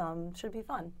guys. Should be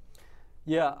fun.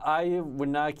 Yeah, I would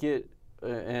not get,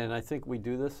 and I think we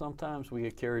do this sometimes, we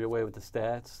get carried away with the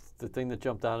stats. The thing that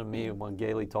jumped out at me when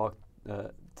Gailey talked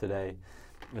today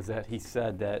is that he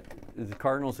said that the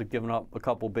Cardinals have given up a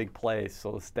couple big plays,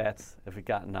 so the stats have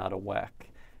gotten out of whack.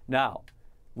 Now,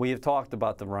 we have talked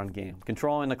about the run game.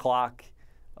 Controlling the clock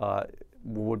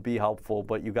would be helpful,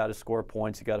 but you got to score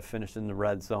points. You got to finish in the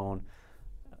red zone.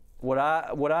 What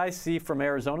I see from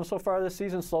Arizona so far this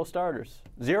season, slow starters.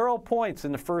 0 points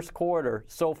in the first quarter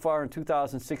so far in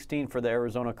 2016 for the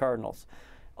Arizona Cardinals.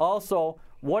 Also,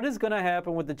 what is going to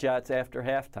happen with the Jets after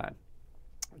halftime?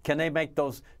 Can they make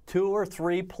those 2 or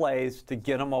 3 plays to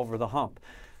get them over the hump?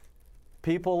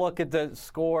 People look at the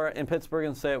score in Pittsburgh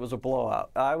and say it was a blowout.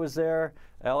 I was there.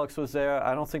 Alex was there.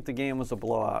 I don't think the game was a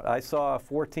blowout. I saw a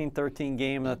 14-13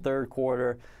 game in the third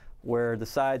quarter where the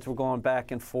sides were going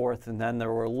back and forth, and then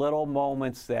there were little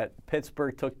moments that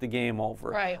Pittsburgh took the game over.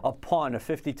 Right. A punt, a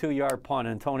 52-yard punt,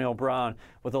 Antonio Brown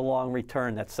with a long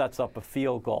return that sets up a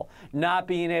field goal. Not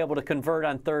being able to convert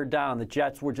on third down. The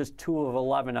Jets were just 2 of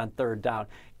 11 on third down.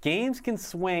 Games can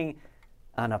swing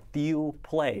on a few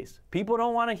plays. People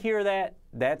don't want to hear that.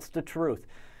 That's the truth.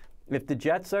 If the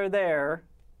Jets are there,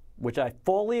 which I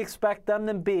fully expect them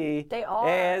to be, they are.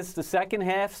 As the second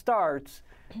half starts,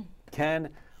 can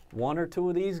 1 or 2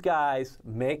 of these guys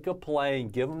make a play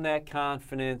and give them that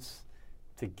confidence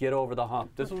to get over the hump?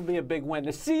 This would be a big win.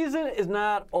 The season is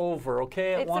not over,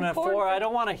 okay? At 1-4, I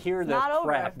don't want to hear this crap.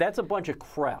 Over. That's a bunch of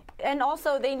crap. And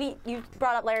also, they need. You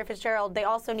brought up Larry Fitzgerald. They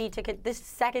also need to. This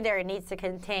secondary needs to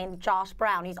contain Josh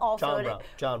Brown. He's also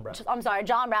John Brown. I'm sorry,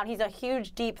 John Brown. He's a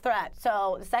huge deep threat.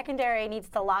 So the secondary needs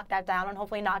to lock that down and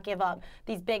hopefully not give up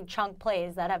these big chunk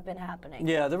plays that have been happening.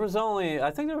 Yeah, I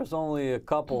think there was only a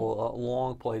couple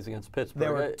long plays against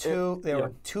Pittsburgh. There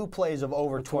were two plays of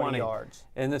over 20 yards.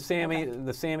 And the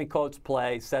Sammy Coates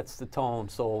play sets the tone,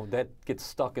 so that gets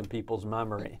stuck in people's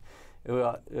memory.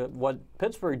 What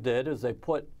Pittsburgh did is they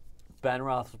put Ben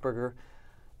Roethlisberger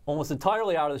almost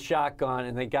entirely out of the shotgun,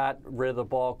 and they got rid of the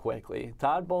ball quickly.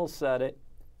 Todd Bowles said it,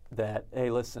 that, hey,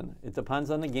 listen, it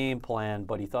depends on the game plan,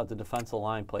 but he thought the defensive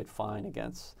line played fine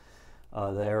against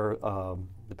the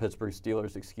Pittsburgh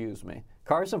Steelers,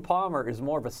 Carson Palmer is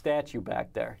more of a statue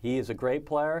back there. He is a great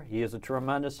player. He has a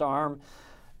tremendous arm,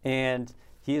 and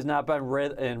he has not been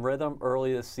in rhythm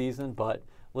early this season, but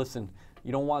listen,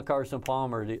 you don't want Carson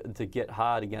Palmer to get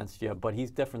hot against you, but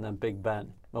he's different than Big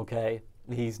Ben, okay?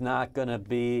 He's not going to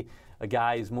be a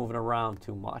guy who's moving around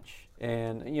too much.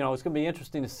 And, it's going to be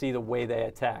interesting to see the way they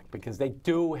attack because they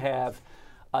do have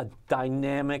a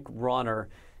dynamic runner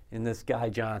in this guy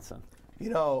Johnson.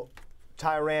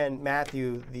 Tyrann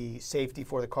Mathieu, the safety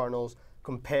for the Cardinals,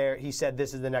 he said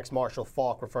this is the next Marshall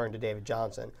Faulk, referring to David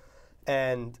Johnson.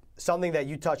 And something that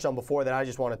you touched on before that I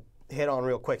just want to hit on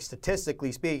real quick,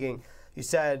 statistically speaking, you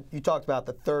talked about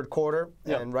the third quarter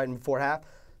and right before half.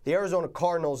 The Arizona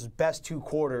Cardinals' best 2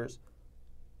 quarters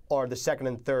are the second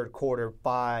and third quarter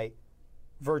by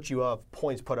virtue of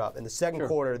points put up. In the second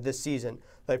quarter this season,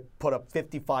 they put up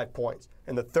 55 points.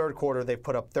 In the third quarter, they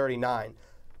put up 39.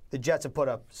 The Jets have put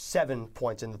up 7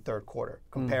 points in the third quarter,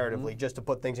 comparatively, just to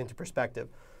put things into perspective.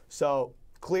 So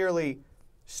clearly,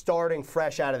 starting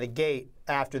fresh out of the gate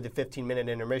after the 15-minute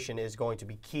intermission is going to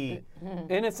be key.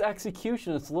 And it's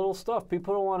execution. It's little stuff.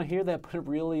 People don't want to hear that, but it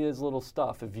really is little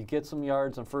stuff. If you get some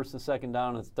yards on first and second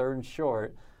down and it's third and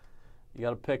short, you got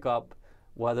to pick up,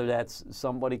 whether that's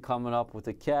somebody coming up with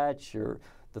a catch or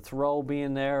the throw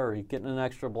being there or you're getting an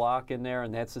extra block in there,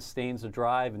 and that sustains the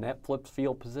drive and that flips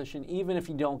field position, even if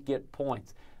you don't get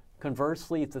points.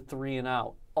 Conversely, it's a 3 and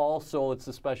out. Also, it's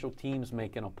the special teams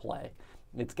making a play.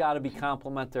 It's got to be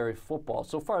complementary football.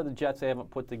 So far, the Jets haven't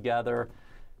put together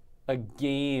a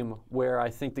game where I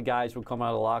think the guys would come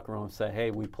out of the locker room and say,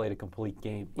 hey, we played a complete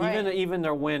game. Right. Even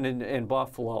their win in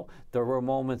Buffalo, there were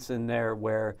moments in there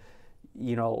where,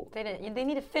 they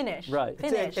need to finish. Right.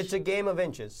 It's a game of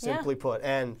inches, simply put.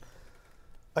 And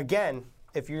again,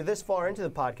 if you're this far into the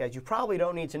podcast, you probably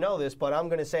don't need to know this, but I'm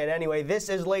going to say it anyway. This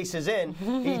is Laces In.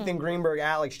 Ethan Greenberg,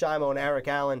 Alex Jaimo, and Eric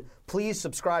Allen. Please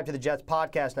subscribe to the Jets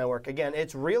Podcast Network. Again,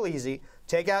 it's real easy.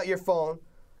 Take out your phone,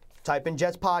 type in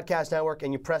Jets Podcast Network,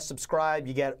 and you press subscribe.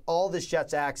 You get all this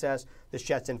Jets access, this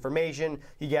Jets information.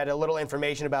 You get a little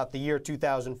information about the year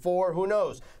 2004. Who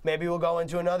knows? Maybe we'll go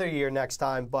into another year next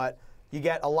time, but You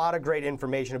get a lot of great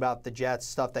information about the Jets,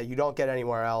 stuff that you don't get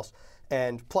anywhere else.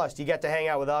 And plus, you get to hang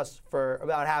out with us for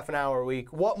about half an hour a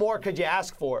week. What more could you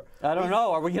ask for? I don't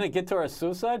know. Are we going to get to our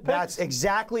suicide picks? That's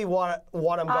exactly what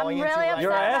I'm going into. really right upset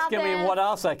You're now. about asking me this. what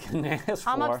else I can ask for.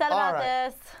 I'm upset about right.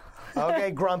 this.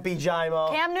 Okay, grumpy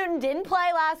Jimo. Cam Newton didn't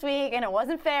play last week, and it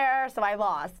wasn't fair, so I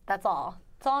lost. That's all.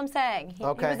 That's all I'm saying. He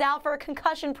was out for a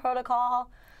concussion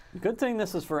protocol. Good thing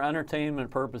this is for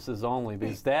entertainment purposes only,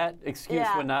 because that excuse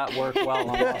Yeah. would not work well in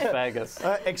Las Vegas.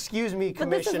 Excuse me, But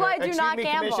this is Commissioner. why I do Excuse not me,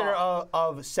 gamble. Commissioner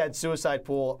of said suicide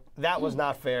pool. That was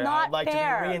not fair. Not I'd like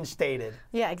fair. to be reinstated.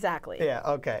 Yeah, exactly. Yeah,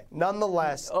 okay.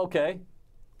 Nonetheless, Okay.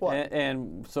 What?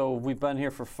 And so we've been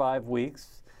here for 5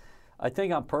 weeks. I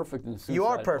think I'm perfect in suicide. you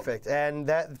are pool. perfect, and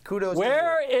that kudos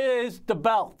Where to you. is the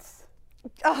belt?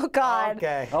 Oh, God.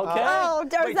 Okay. Okay. Oh,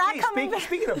 is Wait, that coming back?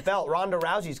 Speaking of belt, Ronda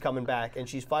Rousey's coming back, and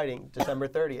she's fighting December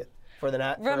 30th for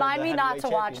the Remind me not to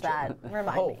watch championship. that.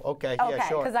 Remind Oh, me. okay. Okay, Yeah,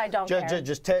 sure. 'cause I don't care.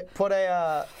 Just put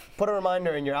a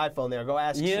reminder in your iPhone there. Go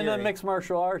ask You into Siri. mixed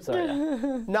martial arts, are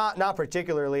you? Not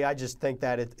particularly. I just think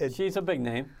that She's a big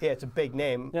name. it's a big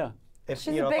name. Yeah. If,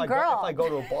 She's you know, a big if girl. I go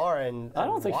to a bar and I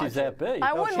don't think watch she's that it. big. I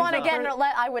No, wouldn't she's want to not. get in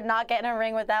I would not get in a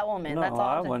ring with that woman. No, That's all.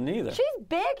 I I'm saying. wouldn't either. She's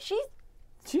big.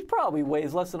 She probably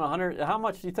weighs less than 100. How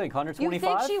much do you think? You 125?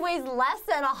 think she weighs less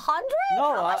than 100?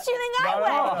 No, How much do you think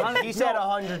I No, weigh? he said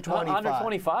 125.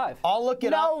 125. I'll look it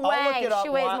No up. I'll look way. it up. She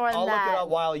weighs more than I'll look that. it up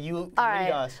while you All read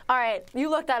right. us. All right. You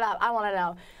look that up. I want to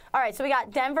know. All right. So we got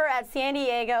Denver at San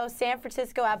Diego, San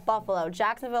Francisco at Buffalo,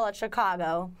 Jacksonville at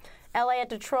Chicago, LA at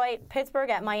Detroit, Pittsburgh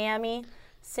at Miami,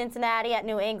 Cincinnati at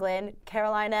New England,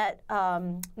 Carolina at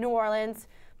New Orleans,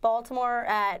 Baltimore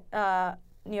at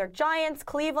New York Giants,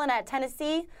 Cleveland at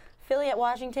Tennessee, Philly at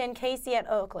Washington, KC at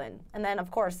Oakland, and then of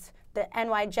course the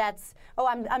NY Jets. Oh,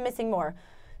 I'm missing more.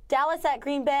 Dallas at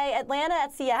Green Bay, Atlanta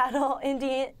at Seattle,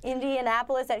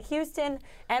 Indianapolis at Houston,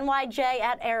 NYJ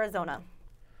at Arizona.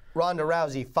 Ronda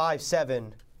Rousey,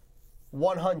 5'7",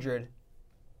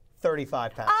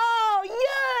 135 pounds.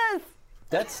 Oh, yes!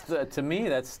 That's to me.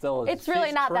 That's still. It's really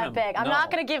she's not trim. that big. I'm No.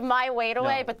 not going to give my weight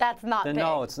away, No. but that's not big.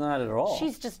 No, it's not at all.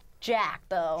 She's just jacked,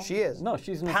 though. She is. No,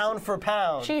 she's an pound for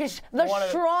pound. She's the One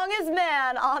of the- strongest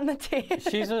man on the team.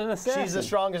 She's an assassin. She's the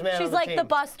strongest man on She's the like team. the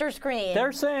Buster Screen.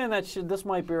 They're saying that this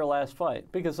might be her last fight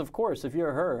because, of course, if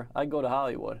you're her, I'd go to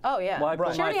Hollywood. Oh, yeah. Why put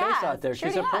Right. my She face already out there? has. She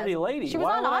She's a already pretty has. lady. She was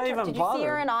Why on would I Entourage. even Did you bother? see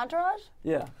her in Entourage?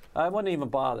 Yeah, I wouldn't even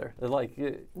bother. Like,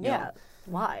 you Yeah. know.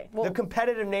 Why? The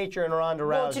competitive nature in Ronda Rousey.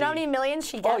 Well, do you know how many millions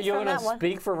she gets Oh, you're from gonna that one?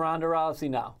 speak for Ronda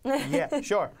Rousey now? Yeah,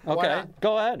 sure. Why Okay, not?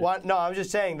 go ahead. No, I'm just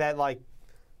saying that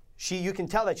you can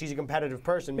tell that she's a competitive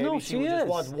person. Maybe No, she she just is.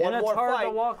 wants And one it's more hard fight.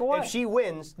 to walk away. If she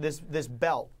wins this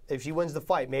belt, if she wins the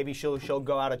fight, maybe she'll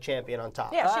go out a champion on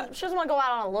top. Yeah, she doesn't want to go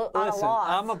out on a Listen, loss.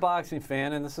 I'm a boxing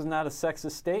fan, and this is not a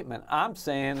sexist statement. I'm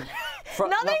saying.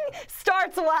 Nothing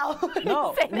starts well. when No,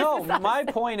 you say this no. is not My a-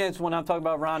 point is when I'm talking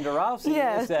about Ronda Rousey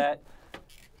Yeah. is that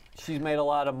she's made a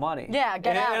lot of money. Yeah,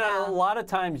 get out and now. a lot of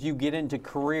times you get into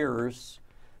careers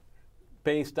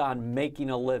based on making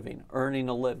a living, earning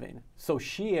a living. So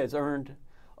she has earned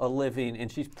a living,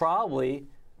 and she's probably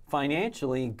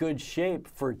financially in good shape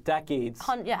for decades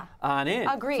Yeah. on end.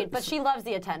 Agreed, but she loves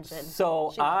the attention.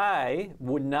 So She loves I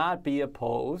would not be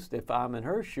opposed, if I'm in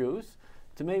her shoes,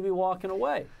 to maybe walking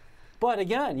away. But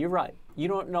again, you're right. You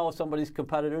don't know somebody's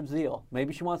competitive zeal.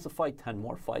 Maybe she wants to fight 10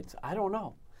 more fights. I don't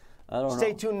know.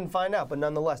 Stay tuned and find out. But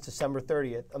nonetheless, December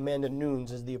 30th, Amanda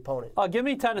Nunes is the opponent. Give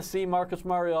me Tennessee, Marcus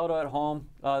Mariota at home.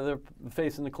 They're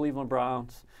facing the Cleveland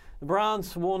Browns. The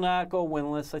Browns will not go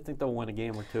winless. I think they'll win a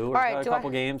game or two, or right, a couple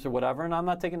games or whatever. And I'm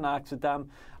not taking knocks at them.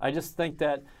 I just think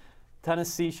that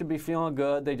Tennessee should be feeling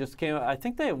good. They just came. I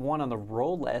think they won on the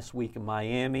road last week in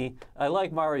Miami. I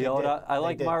like Mariota. I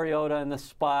like Mariota in the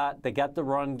spot. They got the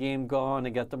run game going. They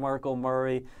got DeMarco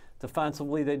Murray.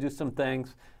 Defensively, they do some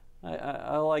things.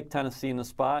 I like Tennessee in the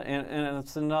spot, and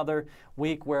it's another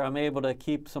week where I'm able to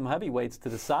keep some heavyweights to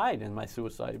the side in my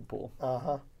suicide pool.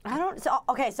 I don't. So,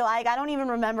 okay, so I don't even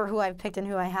remember who I've picked and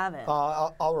who I haven't.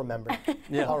 I'll remember.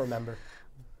 Yeah. I'll remember.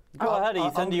 Go ahead,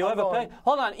 Ethan. Do you have a pick?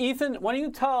 Hold on, Ethan. Why don't you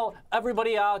tell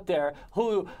everybody out there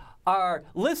who are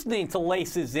listening to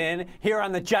Laces In here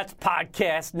on the Jets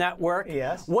Podcast Network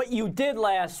Yes. what you did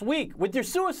last week with your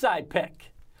suicide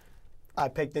pick? I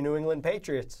picked the New England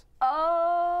Patriots.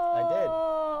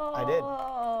 Oh. I did.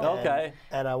 Okay.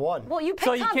 And I won. Well, you picked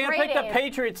So you Tom can't Brady. pick the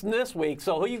Patriots this week.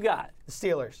 So who you got? The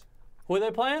Steelers, Who are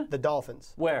they playing? the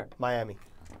Dolphins, Where? Miami.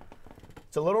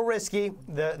 It's a little risky.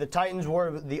 The Titans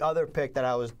were the other pick that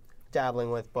I was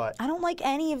dabbling with, but I don't like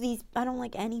any of these. I don't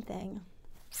like anything.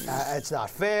 It's not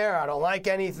fair. I don't like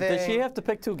anything. Does she have to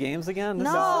pick 2 games again? This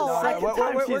No. is the second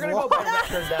time We're she's going to go lost. by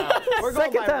record now. We're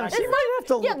going Second by time. record. She might have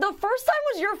to. Yeah, the first time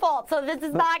was your fault, so this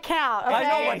does not count. Okay?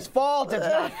 It's Nobody's fault. It's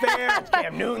not fair. It's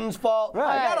Cam Newton's fault.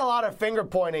 Right. I got a lot of finger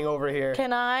pointing over here.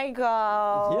 Can I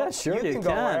go? Yeah, sure You you can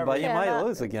can, go wherever. but you Can might I?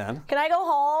 lose again. Can I go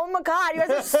home? God, you guys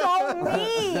are so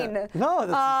mean.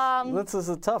 No, this is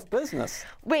a tough business.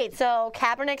 Wait, so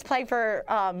Kaepernick's playing for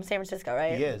San Francisco,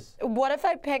 right? He is. What if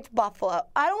I picked Buffalo?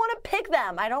 I don't want to pick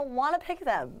them. I don't want to pick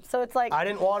them. So it's like, I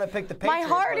didn't want to pick the Patriots.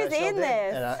 heart but I is still in did,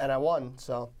 this. and I won.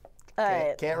 So all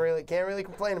right. can't really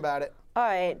complain about it. All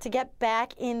right, to get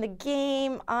back in the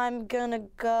game, I'm going to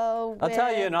go with... I'll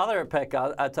tell you another pick.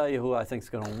 I'll tell you who I think's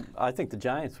going to. I think the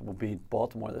Giants will beat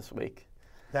Baltimore this week.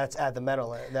 That's at the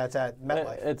Meadowlands. That's at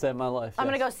MetLife. It's at MetLife. I'm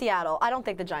going to yes. go Seattle. I don't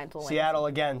think the Giants will win. Seattle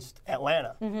against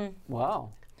Atlanta.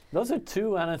 Wow, those are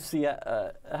 2 NFC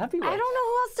heavyweights. I don't know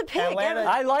who else to pick. Atlanta-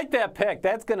 I like that pick.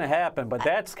 That's going to happen, but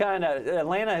that's kind of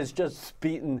Atlanta has just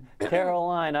beaten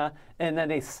Carolina, and then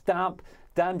they stomp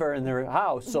Denver in their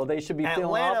house, so they should be feeling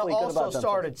Atlanta awfully good about also themselves.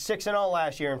 started 6-0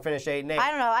 last year and finished 8-8. I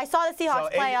don't know. I saw the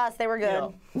Seahawks So, play it- us. They were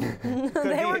good.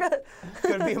 They were good.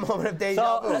 Could be a moment of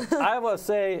deja So vu. I will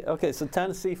say, okay, so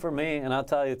Tennessee for me, and I'll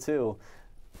tell you too,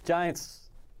 Giants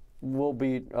will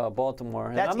beat Baltimore.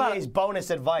 And That's I'm not- EA's bonus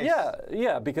advice.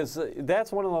 Yeah, because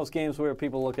that's one of those games where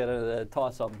people look at it as a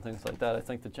toss-up and things like that. I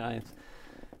think the Giants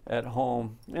at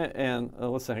home, and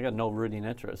listen, I got no rooting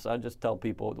interest. I just tell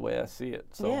people the way I see it.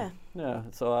 So, yeah.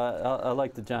 So I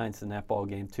like the Giants in that ball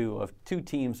game too. Of 2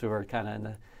 teams who are kind of in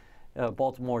the.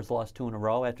 Baltimore's lost 2 in a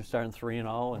row after starting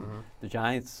 3-0, and the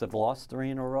Giants have lost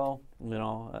 3 in a row. You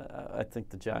know, I think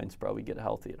the Giants probably get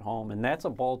healthy at home, and that's a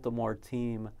Baltimore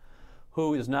team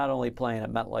who is not only playing at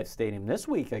MetLife Stadium this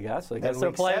week, I guess. I guess they're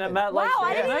week playing 7. at MetLife Wow,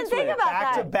 I Stadium didn't even next think week. about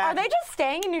Back to that. back. Are they just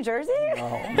staying in New Jersey?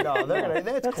 No,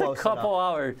 that's That's close a couple enough.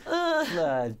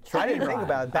 hour train I didn't think ride.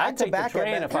 about it. I'd take the Back-to-back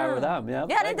train at if I were them. Yeah,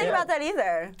 Yeah, I didn't think about that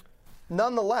either.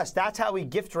 Nonetheless, that's how we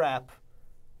gift wrap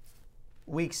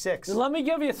week 6. Let me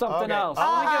give you something Okay. else.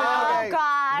 Oh,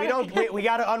 God. We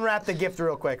got to unwrap the gift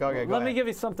real quick. Okay, go Let me ahead. give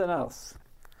you something else.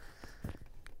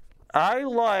 I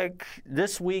like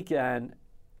this weekend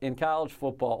in college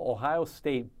football, Ohio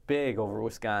State big over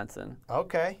Wisconsin.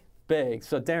 Okay. Big.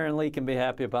 So Darren Lee can be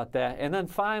happy about that. And then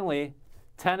finally,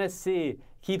 Tennessee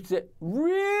keeps it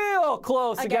real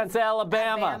close against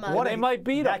Alabama. Alabama. And they might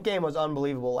beat That them. game was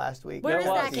unbelievable last week. Where It is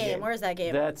was. that game? Where is that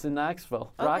game? That's in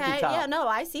Knoxville. Rocky Okay, Top. yeah, no,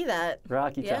 I see that.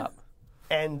 Rocky Yeah. Top.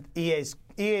 And EA's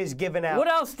giving out. What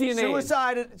else do you need?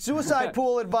 Suicide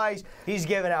pool advice. He's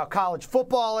giving out college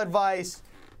football advice.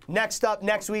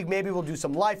 Next week, maybe we'll do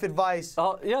some life advice.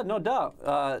 Oh, yeah, no doubt.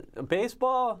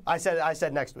 Baseball, I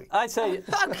said next week. I say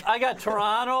I got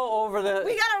Toronto over the.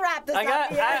 We gotta wrap this I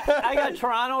got up. Yeah. I got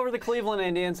Toronto over the Cleveland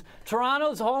Indians.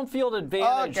 Toronto's home field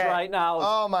advantage Okay. right now is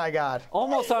Oh my God.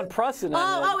 almost unprecedented.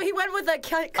 Oh, he went with a I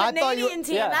thought you- Canadian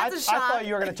team. yeah, That's a I shock. thought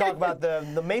you were going to talk about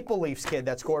the Maple Leafs kid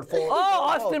that scored 4. Oh,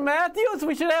 Austin Matthews!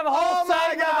 We should have a whole Oh my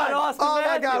segment God! on Austin Oh my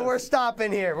Matthews. God! We're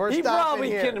stopping here. We're He stopping probably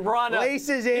here. can run a.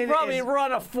 Laces he in. probably is,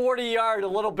 run a 40-yard, a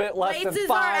little bit less Laces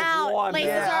than are out. 5'1". Laces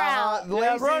man. are out.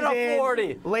 Laces run a in.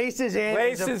 40. Laces in.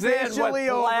 Laces It's in with officially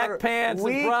black over. pants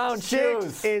and Week brown 6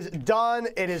 shoes. is done.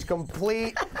 It is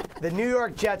complete. The New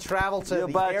York Jets travel to You the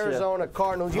betcha. Arizona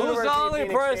Cardinals. Who's University the of only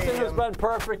Phoenix person who's Stadium. been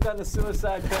perfect on the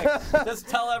suicide pick? Just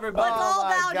tell everybody. Let's all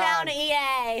my bow down God. to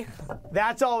EA.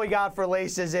 That's all we got for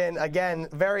Laces In. Again,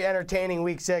 very entertaining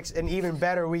week 6 and even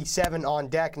better week 7 on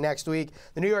deck next week.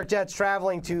 The New York Jets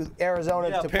traveling to Arizona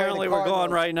Yeah, to play apparently the we're Cardinals.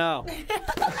 going right now.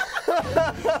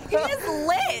 He is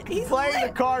lit. He's Playing the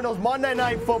lit. Cardinals Monday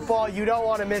Night Football. You don't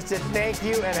want to miss it. Thank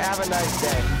you and have a nice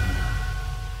day.